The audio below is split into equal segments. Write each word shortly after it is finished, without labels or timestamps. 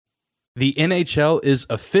The NHL is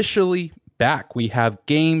officially back. We have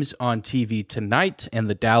games on TV tonight, and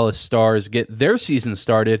the Dallas Stars get their season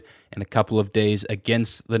started in a couple of days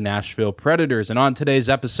against the Nashville Predators. And on today's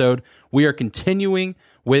episode, we are continuing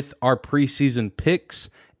with our preseason picks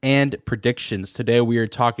and predictions. Today, we are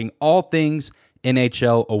talking all things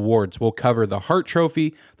NHL awards. We'll cover the Hart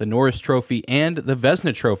Trophy, the Norris Trophy, and the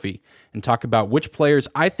Vezina Trophy, and talk about which players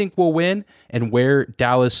I think will win and where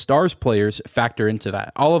Dallas Stars players factor into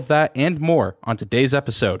that. All of that and more on today's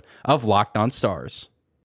episode of Locked On Stars.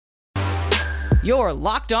 You're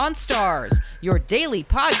Locked On Stars, your daily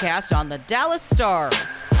podcast on the Dallas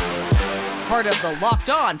Stars. Part of the Locked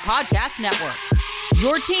On Podcast Network,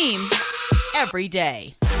 your team every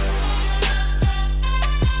day.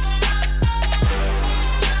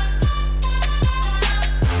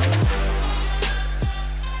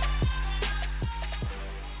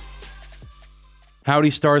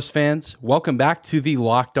 Howdy, Stars fans. Welcome back to the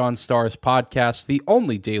Locked On Stars podcast, the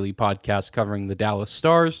only daily podcast covering the Dallas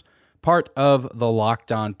Stars, part of the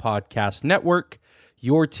Locked On Podcast Network,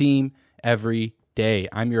 your team every day.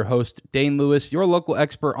 I'm your host, Dane Lewis, your local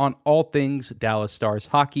expert on all things Dallas Stars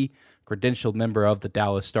hockey, credentialed member of the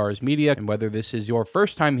Dallas Stars media. And whether this is your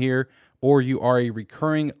first time here or you are a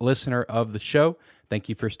recurring listener of the show, thank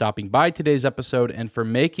you for stopping by today's episode and for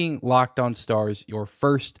making Locked On Stars your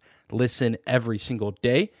first listen every single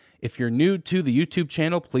day. If you're new to the YouTube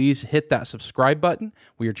channel, please hit that subscribe button.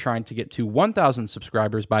 We are trying to get to 1,000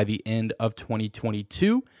 subscribers by the end of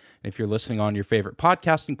 2022. And if you're listening on your favorite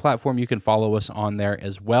podcasting platform, you can follow us on there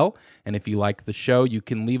as well. And if you like the show, you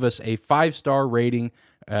can leave us a 5-star rating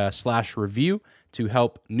 / review to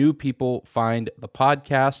help new people find the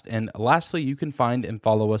podcast. And lastly, you can find and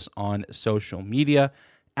follow us on social media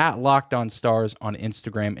at Locked On Stars on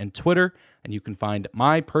Instagram and Twitter. And you can find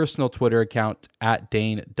my personal Twitter account at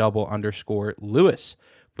Dane_Lewis.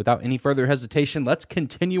 Without any further hesitation, let's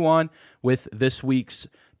continue on with this week's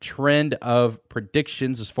trend of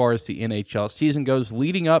predictions as far as the NHL season goes,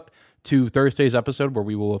 leading up to Thursday's episode, where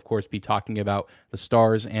we will, of course, be talking about the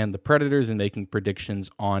Stars and the Predators and making predictions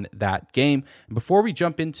on that game. And before we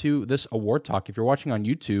jump into this award talk, if you're watching on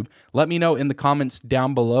YouTube, let me know in the comments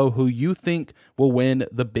down below who you think will win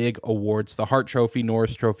the big awards, the Hart Trophy,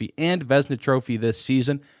 Norris Trophy, and Vezina Trophy this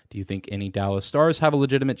season. Do you think any Dallas Stars have a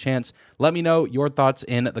legitimate chance? Let me know your thoughts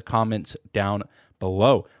in the comments down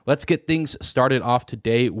below. Let's get things started off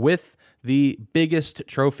today with the biggest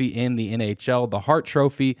trophy in the NHL, the Hart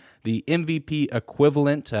Trophy, the MVP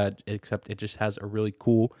equivalent, except it just has a really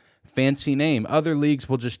cool, fancy name. Other leagues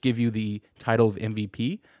will just give you the title of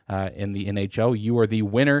MVP. In the NHL, you are the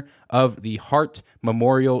winner of the Hart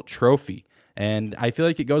Memorial Trophy. And I feel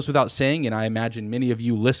like it goes without saying, and I imagine many of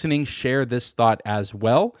you listening share this thought as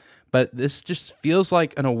well, but this just feels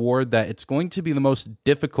like an award that it's going to be the most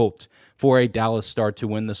difficult for a Dallas Star to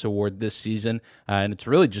win this award this season, and it's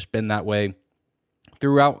really just been that way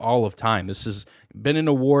throughout all of time. This has been an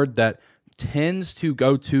award that tends to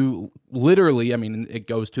go to literally, I mean, it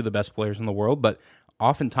goes to the best players in the world, but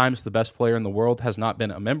oftentimes the best player in the world has not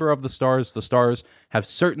been a member of the Stars. The Stars have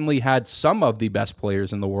certainly had some of the best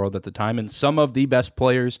players in the world at the time and some of the best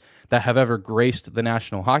players that have ever graced the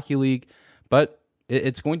National Hockey League, but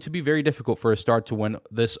it's going to be very difficult for a Star to win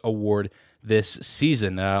this award this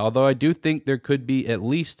season, although I do think there could be at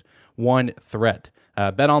least one threat.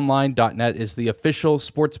 BetOnline.net is the official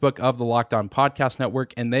sportsbook of the Locked On Podcast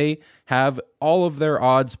Network, and they have all of their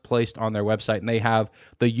odds placed on their website, and they have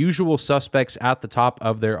the usual suspects at the top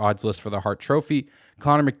of their odds list for the Hart Trophy.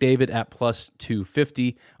 Connor McDavid at plus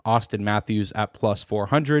 250, Auston Matthews at plus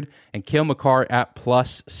 400, and Cale Makar at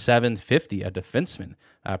plus 750, a defenseman.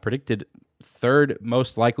 Predicted third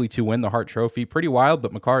most likely to win the Hart Trophy. Pretty wild,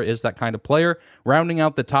 but Makar is that kind of player. Rounding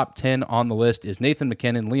out the top 10 on the list is Nathan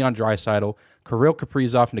MacKinnon, Leon Draisaitl, Kirill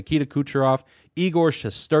Kaprizov, Nikita Kucherov, Igor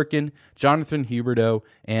Shesterkin, Jonathan Huberdeau,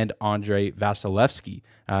 and Andrei Vasilevsky.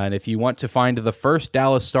 And if you want to find the first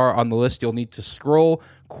Dallas Star on the list, you'll need to scroll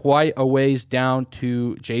quite a ways down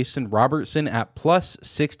to Jason Robertson at plus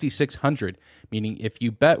 6,600. Meaning if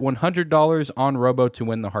you bet $100 on Robo to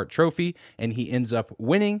win the Hart Trophy and he ends up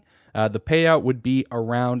winning, the payout would be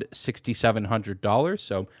around $6,700.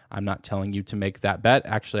 So I'm not telling you to make that bet.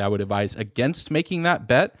 Actually, I would advise against making that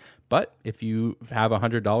bet. But if you have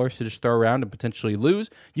 $100 to just throw around and potentially lose,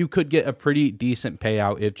 you could get a pretty decent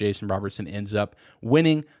payout if Jason Robertson ends up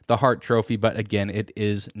winning the Hart Trophy. But again, it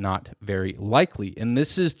is not very likely. And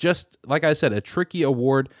this is just, like I said, a tricky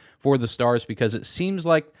award for the Stars because it seems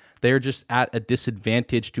like they're just at a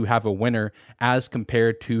disadvantage to have a winner as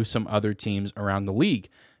compared to some other teams around the league.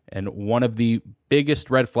 And one of the biggest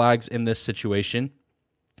red flags in this situation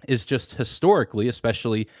is just historically,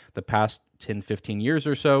 especially the past 10, 15 years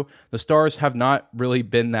or so, the Stars have not really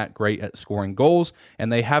been that great at scoring goals,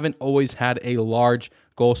 and they haven't always had a large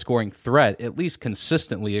goal-scoring threat, at least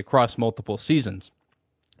consistently across multiple seasons.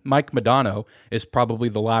 Mike Modano is probably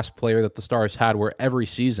the last player that the Stars had where every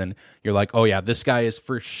season you're like, oh yeah, this guy is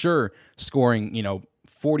for sure scoring,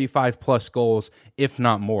 45 plus goals, if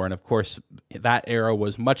not more. And of course, that era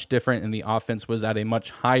was much different and the offense was at a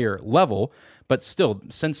much higher level. But still,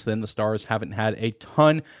 since then, the Stars haven't had a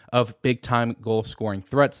ton of big-time goal-scoring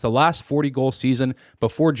threats. The last 40-goal season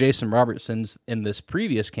before Jason Robertson's in this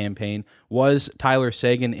previous campaign was Tyler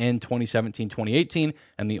Seguin in 2017-2018,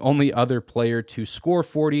 and the only other player to score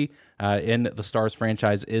 40 in the Stars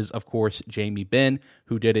franchise is, of course, Jamie Benn,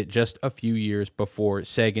 who did it just a few years before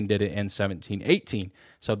Seguin did it in 17-18.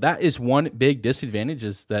 So that is one big disadvantage,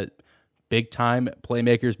 is that big-time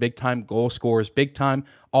playmakers, big-time goal scorers, big-time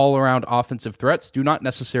all-around offensive threats do not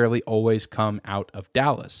necessarily always come out of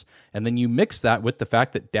Dallas. And then you mix that with the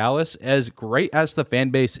fact that Dallas, as great as the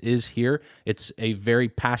fan base is here, it's a very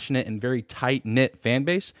passionate and very tight-knit fan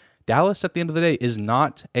base. Dallas, at the end of the day, is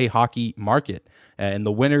not a hockey market. And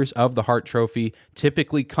the winners of the Hart Trophy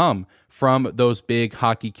typically come from those big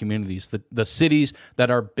hockey communities, the cities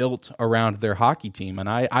that are built around their hockey team. And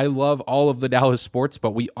I love all of the Dallas sports,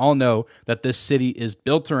 but we all know that this city is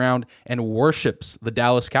built around and worships the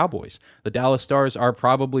Dallas Cowboys. The Dallas Stars are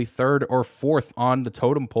probably third or fourth on the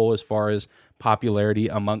totem pole as far as popularity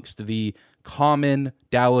amongst the common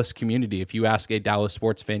Dallas community. If you ask a Dallas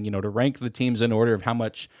sports fan, to rank the teams in order of how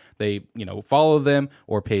much they, follow them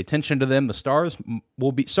or pay attention to them, the Stars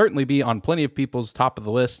will certainly be on plenty of people's top of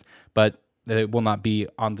the list, but they will not be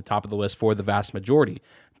on the top of the list for the vast majority.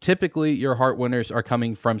 Typically, your Hart winners are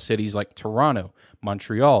coming from cities like Toronto,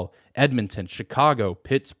 Montreal, Edmonton, Chicago,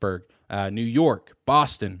 Pittsburgh, New York,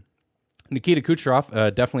 Boston. Nikita Kucherov,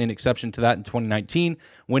 definitely an exception to that in 2019,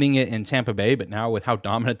 winning it in Tampa Bay, but now with how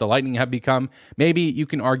dominant the Lightning have become, maybe you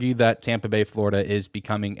can argue that Tampa Bay, Florida is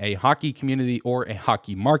becoming a hockey community or a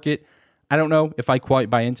hockey market. I don't know if I quite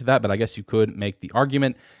buy into that, but I guess you could make the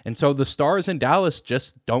argument. And so the Stars in Dallas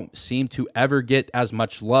just don't seem to ever get as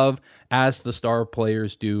much love as the Star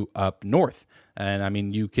players do up north. And I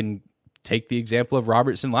mean, you can take the example of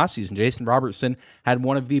Robertson last season. Jason Robertson had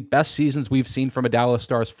one of the best seasons we've seen from a Dallas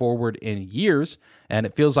Stars forward in years, and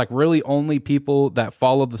it feels like really only people that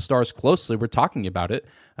follow the Stars closely were talking about it.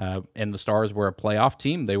 And the Stars were a playoff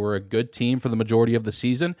team. They were a good team for the majority of the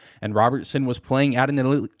season, and Robertson was playing at an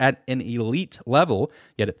elite level,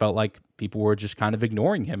 yet it felt like people were just kind of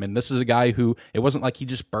ignoring him. And this is a guy who, it wasn't like he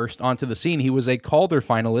just burst onto the scene. He was a Calder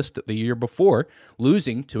finalist the year before,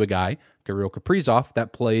 losing to a guy, Kirill Kaprizov,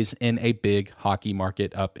 that plays in a big hockey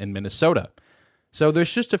market up in Minnesota. So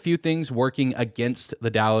there's just a few things working against the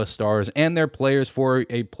Dallas Stars and their players for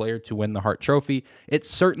a player to win the Hart Trophy. It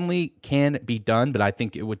certainly can be done, but I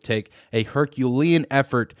think it would take a Herculean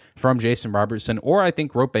effort from Jason Robertson, or I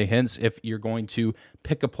think Roope Hintz. If you're going to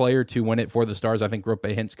pick a player to win it for the Stars, I think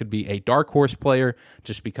Roope Hintz could be a dark horse player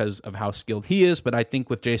just because of how skilled he is. But I think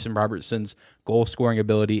with Jason Robertson's goal scoring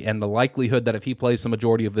ability and the likelihood that if he plays the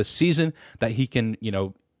majority of this season, that he can,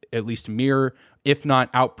 at least mirror, if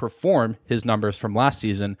not outperform his numbers from last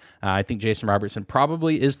season. I think Jason Robertson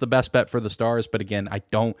probably is the best bet for the Stars, but again, I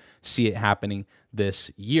don't see it happening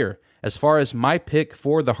this year. As far as my pick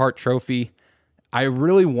for the Hart Trophy, I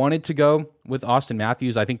really wanted to go with Auston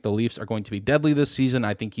Matthews. I think the Leafs are going to be deadly this season.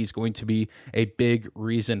 I think he's going to be a big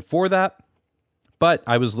reason for that. But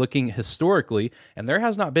I was looking historically, and there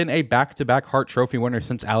has not been a back-to-back Hart Trophy winner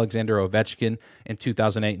since Alexander Ovechkin in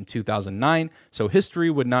 2008 and 2009. So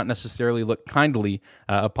history would not necessarily look kindly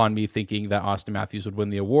upon me thinking that Auston Matthews would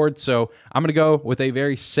win the award. So I'm going to go with a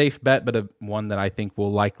very safe bet, but one that I think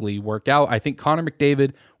will likely work out. I think Connor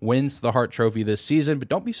McDavid wins the Hart Trophy this season, but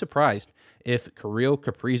don't be surprised if Kirill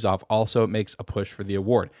Kaprizov also makes a push for the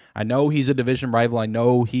award. I know he's a division rival. I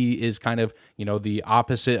know he is kind of, the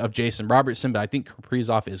opposite of Jason Robertson, but I think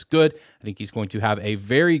Kaprizov is good. I think he's going to have a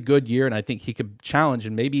very good year, and I think he could challenge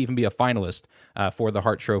and maybe even be a finalist for the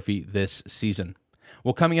Hart Trophy this season.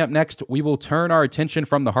 Well, coming up next, we will turn our attention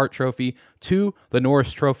from the Hart Trophy to the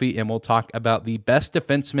Norris Trophy, and we'll talk about the best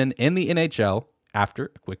defenseman in the NHL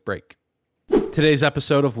after a quick break. Today's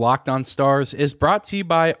episode of Locked On Stars is brought to you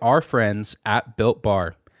by our friends at Built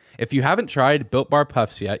Bar. If you haven't tried Built Bar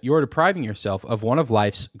Puffs yet, you are depriving yourself of one of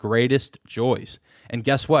life's greatest joys. And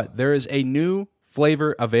guess what? There is a new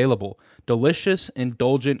flavor available. Delicious,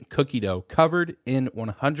 indulgent cookie dough covered in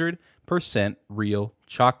 100% real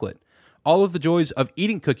chocolate. All of the joys of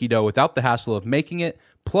eating cookie dough without the hassle of making it,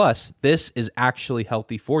 plus this is actually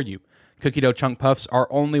healthy for you. Cookie dough chunk puffs are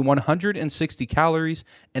only 160 calories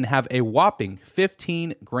and have a whopping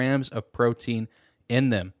 15 grams of protein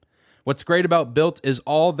in them. What's great about Built is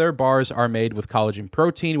all their bars are made with collagen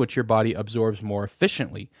protein, which your body absorbs more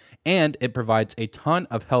efficiently, and it provides a ton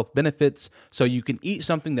of health benefits so you can eat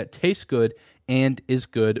something that tastes good and is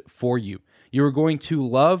good for you. You are going to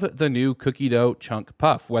love the new cookie dough chunk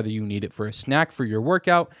puff, whether you need it for a snack for your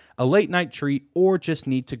workout, a late night treat, or just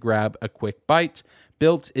need to grab a quick bite.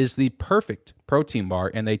 Built is the perfect protein bar,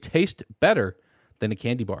 and they taste better than a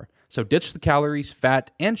candy bar. So ditch the calories,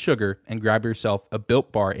 fat, and sugar and grab yourself a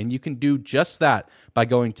Built bar. And you can do just that by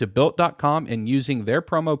going to Built.com and using their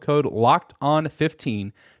promo code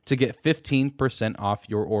LOCKEDON15 to get 15% off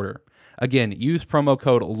your order. Again, use promo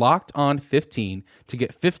code LOCKEDON15 to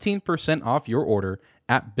get 15% off your order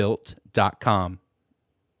at Built.com.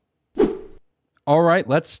 All right,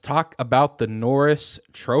 let's talk about the Norris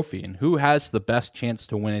Trophy and who has the best chance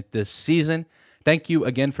to win it this season. Thank you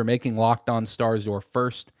again for making Locked On Stars your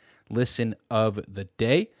first listen of the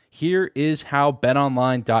day. Here is how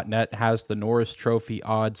BetOnline.net has the Norris Trophy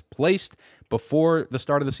odds placed before the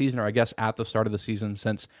start of the season, or I guess at the start of the season,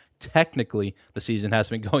 since technically the season has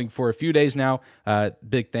been going for a few days now.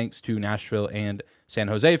 Big thanks to Nashville and San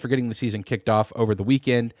Jose for getting the season kicked off over the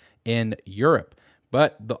weekend in Europe.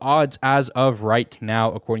 But the odds as of right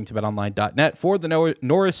now, according to BetOnline.net, for the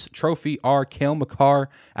Norris Trophy are Cale Makar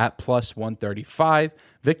at plus 135,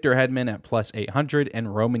 Victor Hedman at plus 800,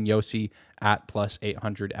 and Roman Josi at plus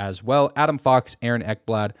 800 as well. Adam Fox, Aaron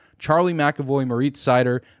Ekblad, Charlie McAvoy, Moritz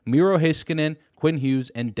Seider, Miro Heiskanen, Quinn Hughes,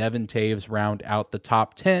 and Devin Taves round out the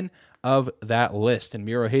top 10 of that list. And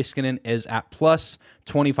Miro Heiskanen is at plus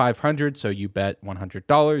 2,500, so you bet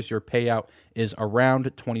 $100. Your payout is around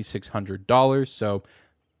 $2,600. So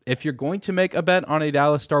if you're going to make a bet on a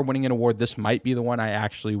Dallas Star winning an award, this might be the one I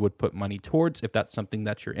actually would put money towards if that's something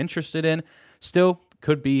that you're interested in. Still,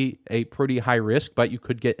 could be a pretty high risk, but you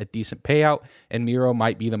could get a decent payout, and Miro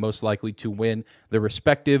might be the most likely to win the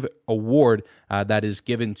respective award that is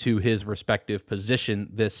given to his respective position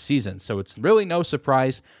this season. So it's really no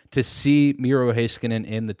surprise to see Miro Heiskanen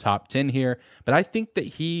in the top 10 here, but I think that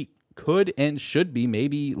he could and should be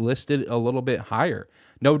maybe listed a little bit higher.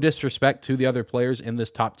 No disrespect to the other players in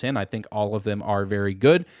this top 10. I think all of them are very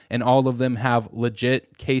good, and all of them have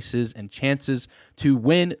legit cases and chances to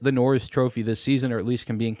win the Norris Trophy this season, or at least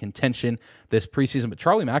can be in contention this preseason. But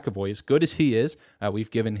Charlie McAvoy, as good as he is,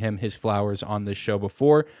 we've given him his flowers on this show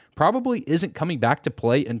before, probably isn't coming back to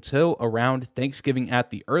play until around Thanksgiving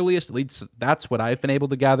at the earliest. At least that's what I've been able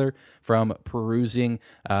to gather from perusing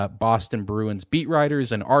Boston Bruins beat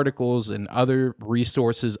writers and articles and other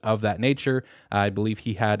resources of that nature. I believe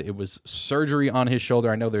he had, it was surgery on his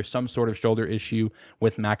shoulder. I know there's some sort of shoulder issue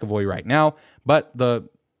with McAvoy right now, but the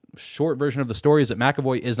short version of the story is that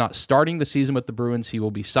McAvoy is not starting the season with the Bruins. He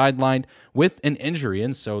will be sidelined with an injury,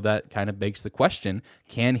 and so that kind of begs the question,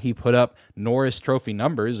 can he put up Norris Trophy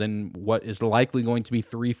numbers in what is likely going to be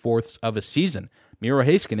 3/4 of a season? Miro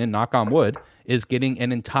Heiskanen, knock on wood, is getting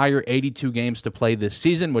an entire 82 games to play this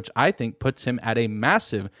season, which I think puts him at a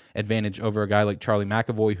massive advantage over a guy like Charlie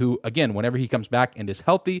McAvoy, who, again, whenever he comes back and is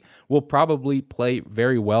healthy, will probably play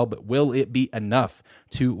very well, but will it be enough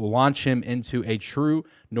to launch him into a true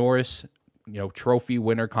Norris trophy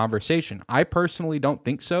winner conversation? I personally don't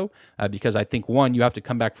think so, because I think, one, you have to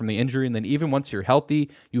come back from the injury, and then even once you're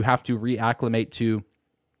healthy, you have to reacclimate to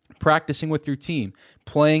practicing with your team,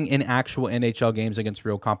 playing in actual NHL games against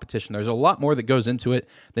real competition. There's a lot more that goes into it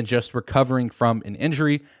than just recovering from an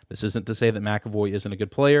injury. This isn't to say that McAvoy isn't a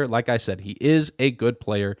good player. Like I said, he is a good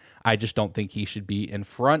player. I just don't think he should be in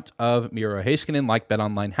front of Miro Heiskanen like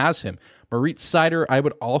BetOnline has him. Moritz Seider, I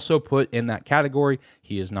would also put in that category.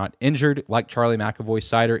 He is not injured like Charlie McAvoy.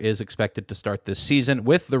 Seider is expected to start this season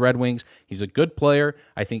with the Red Wings. He's a good player.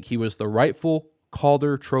 I think he was the rightful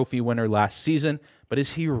Calder Trophy winner last season, but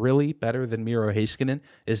is he really better than Miro Heiskanen?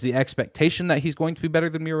 Is the expectation that he's going to be better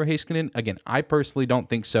than Miro Heiskanen? Again, I personally don't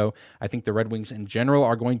think so. I think the Red Wings in general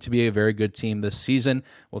are going to be a very good team this season.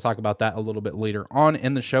 We'll talk about that a little bit later on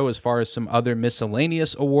in the show as far as some other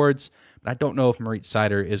miscellaneous awards, but I don't know if Moritz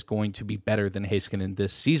Seider is going to be better than Heiskanen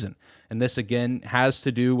this season. And this, again, has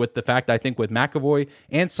to do with the fact, I think, with McAvoy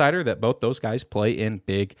and Seider, that both those guys play in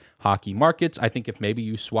big hockey markets. I think if maybe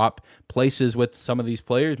you swap places with some of these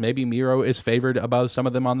players, maybe Miro is favored above some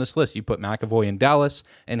of them on this list. You put McAvoy in Dallas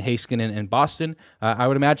and Heiskanen in Boston. I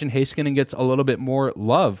would imagine Heiskanen gets a little bit more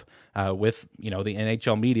love with the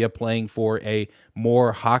NHL media playing for a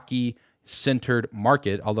more hockey centered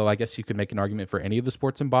market, although I guess you could make an argument for any of the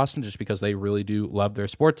sports in Boston just because they really do love their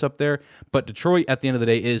sports up there. But Detroit, at the end of the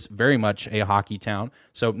day, is very much a hockey town.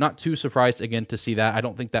 So not too surprised, again, to see that. I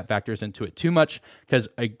don't think that factors into it too much because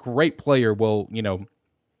a great player will,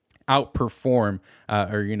 outperform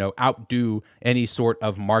or outdo any sort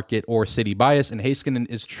of market or city bias. And Heiskanen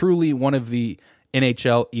is truly one of the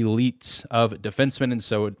NHL elites of defensemen, and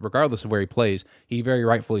so regardless of where he plays, he very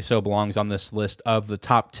rightfully so belongs on this list of the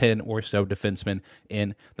top 10 or so defensemen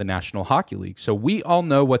in the National Hockey League. So we all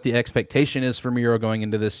know what the expectation is for Miro going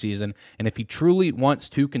into this season, and if he truly wants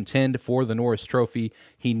to contend for the Norris Trophy,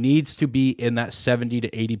 he needs to be in that 70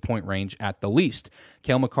 to 80 point range at the least.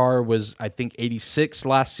 Cale Makar was, I think, 86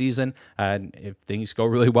 last season, and if things go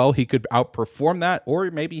really well, he could outperform that,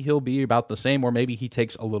 or maybe he'll be about the same, or maybe he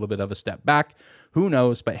takes a little bit of a step back. Who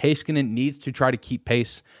knows? But Heiskanen needs to try to keep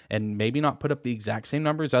pace and maybe not put up the exact same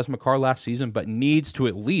numbers as Makar last season, but needs to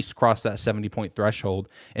at least cross that 70-point threshold,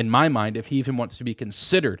 in my mind, if he even wants to be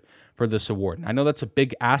considered for this award. And I know that's a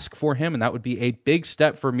big ask for him, and that would be a big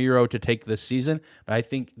step for Miro to take this season, but I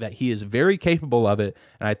think that he is very capable of it,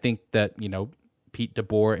 and I think that, Pete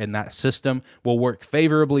DeBoer and that system will work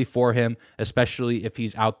favorably for him, especially if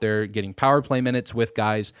he's out there getting power play minutes with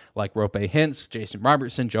guys like Roope Hintz, Jason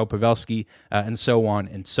Robertson, Joe Pavelski, and so on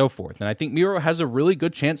and so forth. And I think Miro has a really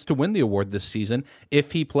good chance to win the award this season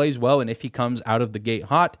if he plays well and if he comes out of the gate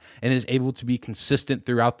hot and is able to be consistent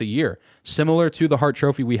throughout the year. Similar to the Hart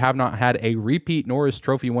Trophy, we have not had a repeat Norris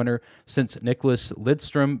Trophy winner since Nicholas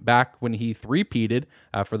Lidstrom back when he three-peated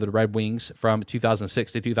for the Red Wings from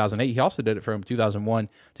 2006 to 2008. He also did it from 2001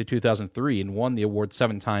 to 2003 and won the award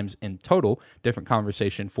 7 times in total. Different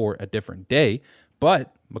conversation for a different day.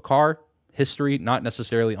 But Makar, history not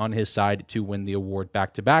necessarily on his side to win the award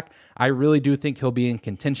back-to-back. I really do think he'll be in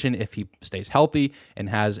contention if he stays healthy and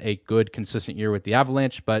has a good, consistent year with the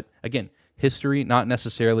Avalanche. But again, history not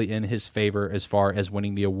necessarily in his favor as far as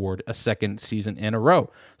winning the award a second season in a row.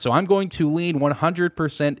 So I'm going to lean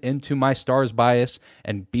 100% into my Stars bias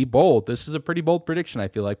and be bold. This is a pretty bold prediction, I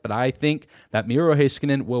feel like, but I think that Miro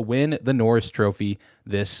Heiskanen will win the Norris Trophy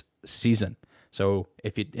this season. So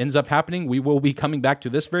if it ends up happening, we will be coming back to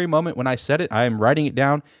this very moment when I said it. I am writing it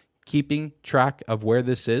down, keeping track of where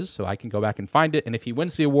this is so I can go back and find it. And if he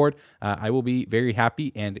wins the award, I will be very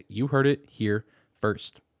happy, and you heard it here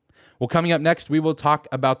first. Well, coming up next, we will talk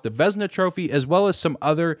about the Vezina Trophy as well as some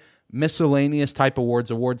other miscellaneous type awards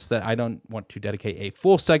that I don't want to dedicate a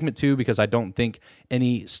full segment to because I don't think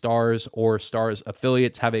any Stars or Stars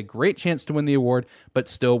affiliates have a great chance to win the award, but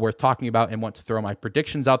still worth talking about and want to throw my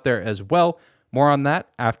predictions out there as well. More on that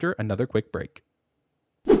after another quick break.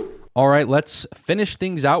 All right, let's finish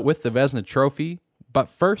things out with the Vezina Trophy, but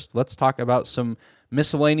first, let's talk about some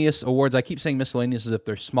miscellaneous awards. I keep saying miscellaneous as if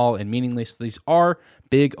they're small and meaningless. These are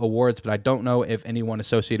big awards, but I don't know if anyone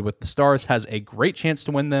associated with the Stars has a great chance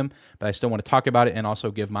to win them, but I still want to talk about it and also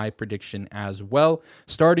give my prediction as well.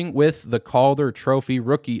 Starting with the Calder Trophy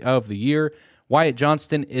Rookie of the Year, Wyatt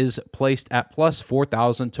Johnston is placed at plus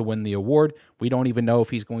 4,000 to win the award. We don't even know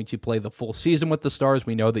if he's going to play the full season with the Stars.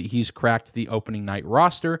 We know that he's cracked the opening night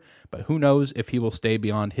roster, but who knows if he will stay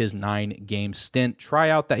beyond his 9-game stint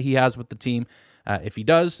tryout that he has with the team. If he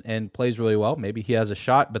does and plays really well, maybe he has a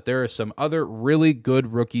shot, but there are some other really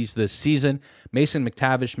good rookies this season. Mason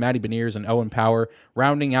McTavish, Matty Beniers, and Owen Power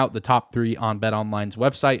rounding out the top 3 on BetOnline's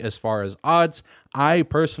website as far as odds. I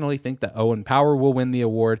personally think that Owen Power will win the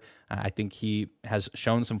award. I think he has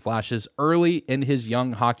shown some flashes early in his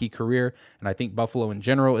young hockey career, and I think Buffalo in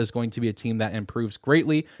general is going to be a team that improves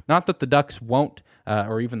greatly. Not that the Ducks won't,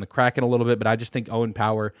 or even the Kraken a little bit, but I just think Owen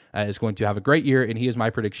Power is going to have a great year, and he is my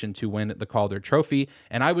prediction to win the Calder Trophy.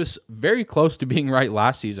 And I was very close to being right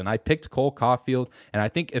last season. I picked Cole Caulfield, and I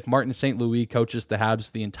think if Martin St. Louis coaches the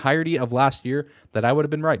Habs the entirety of last year, that I would have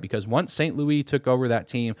been right, because once St. Louis took over that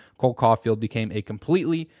team, Cole Caulfield became a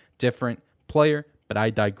completely different player. But I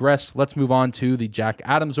digress. Let's move on to the Jack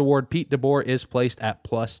Adams Award. Pete DeBoer is placed at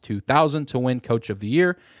plus 2,000 to win Coach of the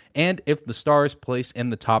Year. And if the Stars place in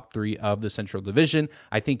the top 3 of the Central Division,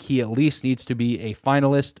 I think he at least needs to be a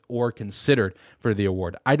finalist or considered for the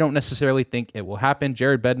award. I don't necessarily think it will happen.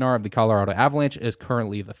 Jared Bednar of the Colorado Avalanche is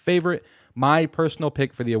currently the favorite. My personal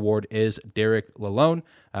pick for the award is Derek Lalonde,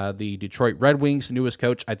 the Detroit Red Wings' newest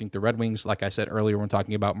coach. I think the Red Wings, like I said earlier when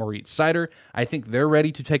talking about Moritz Seider, I think they're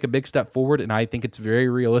ready to take a big step forward, and I think it's very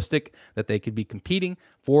realistic that they could be competing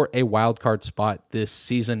for a wild card spot this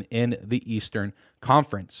season in the Eastern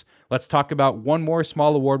Conference. Let's talk about one more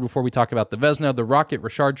small award before we talk about the Vezina, the Rocket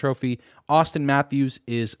Richard Trophy. Austin Matthews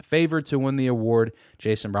is favored to win the award.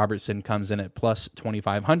 Jason Robertson comes in at plus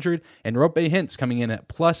 2,500, and Roope Hintz coming in at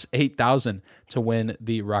plus 8,000 to win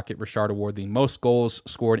the Rocket Richard Award, the most goals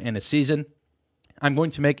scored in a season. I'm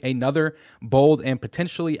going to make another bold and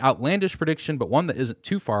potentially outlandish prediction, but one that isn't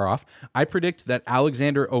too far off. I predict that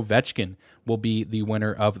Alexander Ovechkin will be the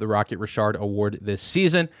winner of the Rocket Richard Award this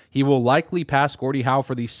season. He will likely pass Gordie Howe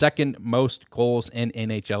for the second most goals in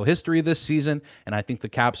NHL history this season, and I think the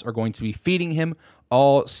Caps are going to be feeding him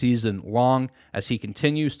all season long as he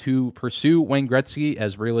continues to pursue Wayne Gretzky,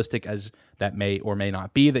 as realistic as that may or may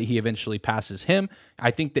not be, that he eventually passes him. I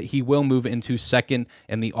think that he will move into second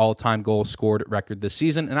in the all-time goals scored record this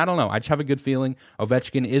season, and I don't know, I just have a good feeling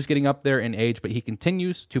Ovechkin is getting up there in age, but he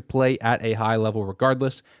continues to play at a high level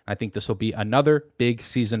regardless. I think this will be another big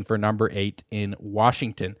season for number 8 in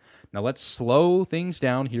Washington. Now let's slow things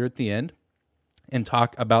down here at the end and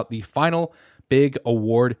talk about the final big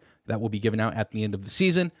award that will be given out at the end of the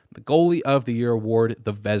season, the Goalie of the Year award,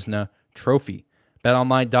 the Vezina Trophy.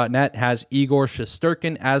 BetOnline.net has Igor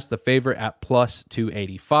Shesterkin as the favorite at plus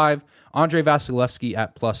 285, Andrei Vasilevsky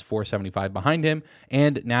at plus 475 behind him,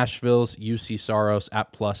 and Nashville's UC Saros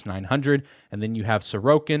at plus 900. And then you have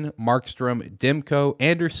Sorokin, Markstrom, Demko,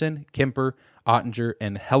 Anderson, Kemper, Ottinger,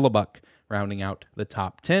 and Hellebuck rounding out the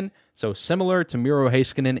top 10. So similar to Miro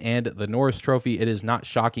Heiskanen and the Norris Trophy, it is not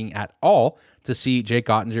shocking at all to see Jake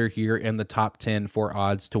Ottinger here in the top 10 for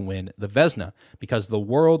odds to win the Vezina, because the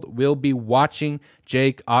world will be watching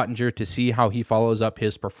Jake Ottinger to see how he follows up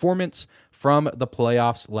his performance from the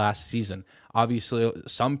playoffs last season. Obviously,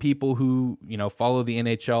 some people who, follow the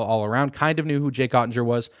NHL all around kind of knew who Jake Ottinger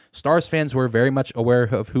was. Stars fans were very much aware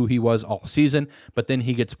of who he was all season, but then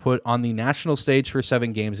he gets put on the national stage for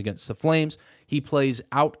 7 games against the Flames. He plays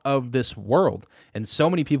out of this world, and so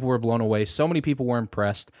many people were blown away. So many people were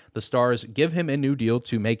impressed. The Stars give him a new deal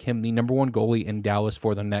to make him the number 1 goalie in Dallas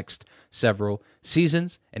for the next several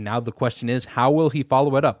seasons. And now the question is, how will he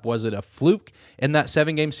follow it up? Was it a fluke in that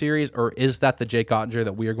 7-game series, or is that the Jake Ottinger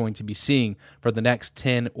that we are going to be seeing for the next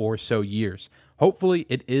 10 or so years? Hopefully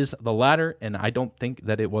it is the latter, and I don't think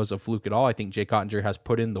that it was a fluke at all. I think Jake Ottinger has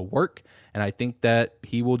put in the work, and I think that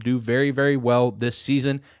he will do very, very well this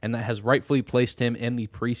season, and that has rightfully placed him in the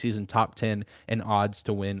preseason top 10 in odds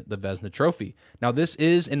to win the Vezina Trophy. Now, this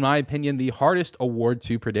is, in my opinion, the hardest award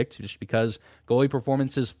to predict, just because goalie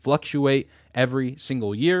performances fluctuate every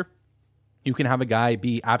single year. You can have a guy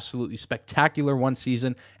be absolutely spectacular one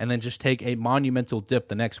season and then just take a monumental dip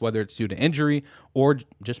the next, whether it's due to injury or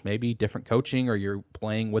just maybe different coaching, or you're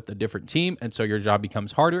playing with a different team, and so your job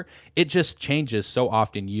becomes harder. It just changes so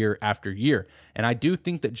often year after year. And I do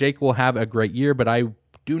think that Jake will have a great year, but I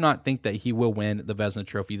do not think that he will win the Vezina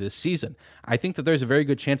Trophy this season. I think that there's a very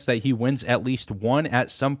good chance that he wins at least one at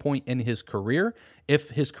some point in his career,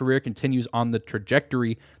 if his career continues on the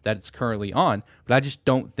trajectory that it's currently on, but I just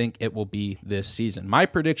don't think it will be this season. My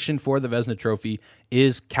prediction for the Vezina Trophy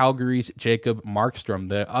is Calgary's Jacob Markstrom,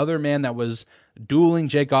 the other man that was dueling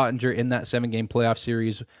Jake Ottinger in that 7-game playoff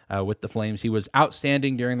series with the Flames. He was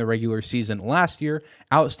outstanding during the regular season last year,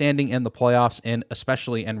 outstanding in the playoffs, and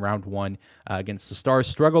especially in round 1 against the Stars.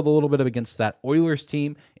 Struggled a little bit against that Oilers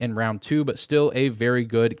team in round 2, but still a very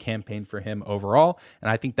good campaign for him overall, and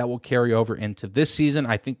I think that will carry over into this season.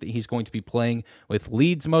 I think that he's going to be playing with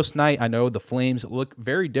Leeds most night. I know the Flames look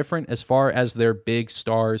very different as far as their big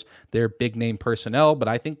stars, their big name personnel, but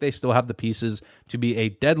I think they still have the pieces to be a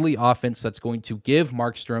deadly offense that's going to give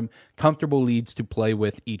Markstrom comfortable leads to play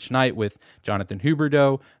with each night, with Jonathan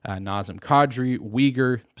Huberdeau, Nazem Kadri,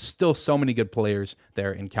 Uyghur, still so many good players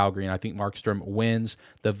there in Calgary, and I think Markstrom wins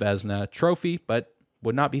the Vezina Trophy, but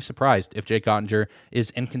would not be surprised if Jake Ottinger is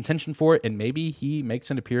in contention for it, and maybe he makes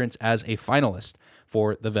an appearance as a finalist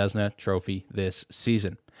for the Vezina Trophy this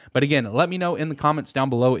season. But again, let me know in the comments down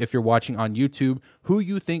below, if you're watching on YouTube, who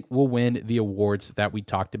you think will win the awards that we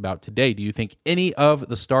talked about today. Do you think any of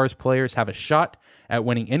the Stars players have a shot at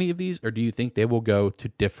winning any of these, or do you think they will go to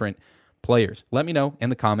different players? Let me know in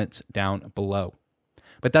the comments down below.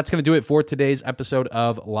 But that's going to do it for today's episode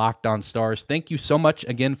of Locked On Stars. Thank you so much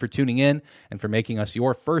again for tuning in and for making us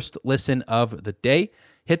your first listen of the day.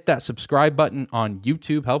 Hit that subscribe button on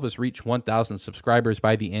YouTube. Help us reach 1,000 subscribers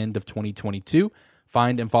by the end of 2022.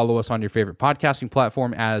 Find and follow us on your favorite podcasting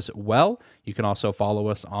platform as well. You can also follow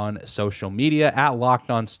us on social media at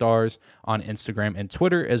Locked On Stars on Instagram and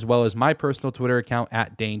Twitter, as well as my personal Twitter account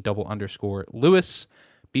at Dane_Lewis.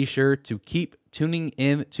 Be sure to keep tuning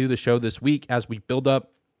in to the show this week as we build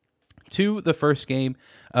up to the first game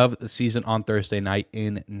of the season on Thursday night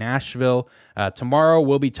in Nashville. Tomorrow,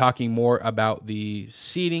 we'll be talking more about the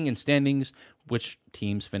seeding and standings, which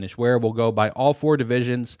teams finish where. We'll go by all 4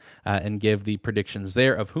 divisions and give the predictions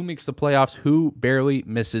there of who makes the playoffs, who barely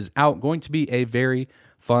misses out. Going to be a very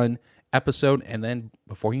fun episode, and then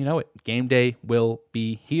before you know it, game day will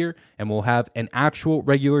be here, and we'll have an actual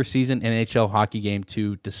regular season NHL hockey game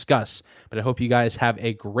to discuss. But I hope you guys have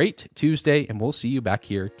a great Tuesday, and we'll see you back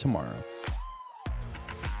here tomorrow.